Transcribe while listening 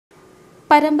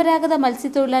പരമ്പരാഗത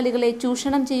മത്സ്യത്തൊഴിലാളികളെ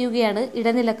ചൂഷണം ചെയ്യുകയാണ്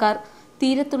ഇടനിലക്കാർ.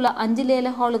 തീരത്തുള്ള 5 ലേല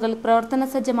ഹാളുകൾ പ്രവർത്തന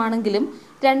സജ്ജമാണെങ്കിലും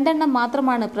 2 എണ്ണം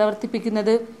മാത്രമാണ്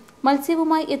പ്രവർത്തിപ്പിക്കുന്നത്.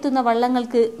 മത്സ്യവുമായി എത്തുന്ന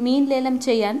വള്ളങ്ങൾക്ക് മീൻ ലേലം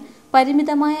ചെയ്യാൻ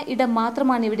പരിമിതമായ ഇടം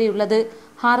മാത്രമാണ് ഇവിടെയുള്ളത്.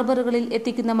 ഹാർബറുകളിൽ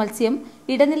എത്തിക്കുന്ന മത്സ്യം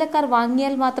ഇടനിലക്കാർ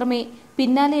വാങ്ങിയാൽ മാത്രമേ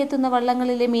പിന്നാലെ എത്തുന്ന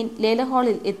വള്ളങ്ങളിലെ മീൻ ലേല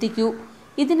ഹാളിൽ എത്തിക്കൂ.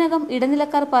 ഇതിനകം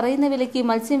ഇടനിലക്കാർ പറയുന്ന വിലയ്ക്ക്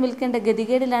മത്സ്യം വിൽക്കേണ്ട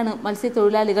ഗതികേടിലാണ്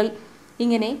മത്സ്യത്തൊഴിലാളികൾ.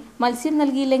 ഇങ്ങനെ മത്സ്യം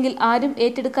നൽകിയില്ലെങ്കിൽ ആരും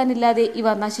ഏറ്റെടുക്കാനില്ലാതെ ഇവ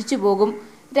നശിച്ചുപോകും.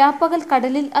 രാപ്പകൽ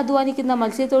കടലിൽ അധ്വാനിക്കുന്ന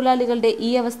മത്സ്യത്തൊഴിലാളികളുടെ ഈ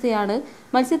അവസ്ഥയാണ്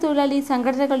മത്സ്യത്തൊഴിലാളി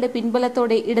സംഘടനകളുടെ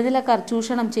പിൻബലത്തോടെ ഇടനിലക്കാർ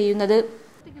ചൂഷണം ചെയ്യുന്നത്.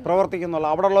 പ്രവർത്തിക്കുന്നുള്ളൂ.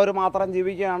 അവിടെയുള്ളവർ മാത്രം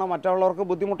ജീവിക്കുകയാണ്, മറ്റുള്ളവർക്ക്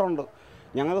ബുദ്ധിമുട്ടുണ്ട്.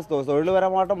 ഞങ്ങൾക്ക്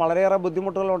തൊഴിൽപരമായിട്ട് വളരെയേറെ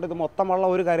ബുദ്ധിമുട്ടുകളുണ്ട്. ഇത് മൊത്തം വള്ളം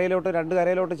ഒരു കരയിലോട്ട് 2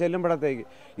 കരയിലോട്ട് ചെല്ലുമ്പോഴത്തേക്ക്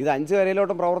ഇത് 5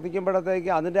 കരയിലോട്ടും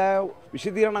പ്രവർത്തിക്കുമ്പോഴത്തേക്ക് അതിൻ്റെ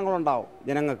വിശദീകരണങ്ങളുണ്ടാവും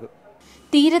ജനങ്ങൾക്ക്.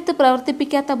 തീരത്ത്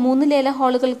പ്രവർത്തിപ്പിക്കാത്ത 3 ലേല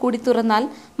ഹാളുകൾ കൂടി തുറന്നാൽ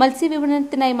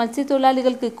മത്സ്യവിപണനത്തിനായി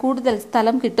മത്സ്യത്തൊഴിലാളികൾക്ക് കൂടുതൽ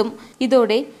സ്ഥലം കിട്ടും.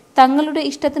 ഇതോടെ തങ്ങളുടെ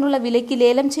ഇഷ്ടത്തിനുള്ള വിലയ്ക്ക്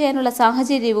ലേലം ചെയ്യാനുള്ള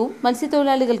സാഹചര്യവും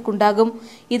മത്സ്യത്തൊഴിലാളികൾക്കുണ്ടാകും.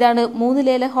 ഇതാണ് 3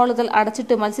 ലേല ഹാളുകൾ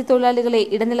അടച്ചിട്ട് മത്സ്യത്തൊഴിലാളികളെ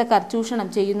ഇടനിലക്കാർ ചൂഷണം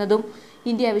ചെയ്യുന്നതും.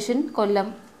 ഇന്ത്യ വിഷൻ, കൊല്ലം.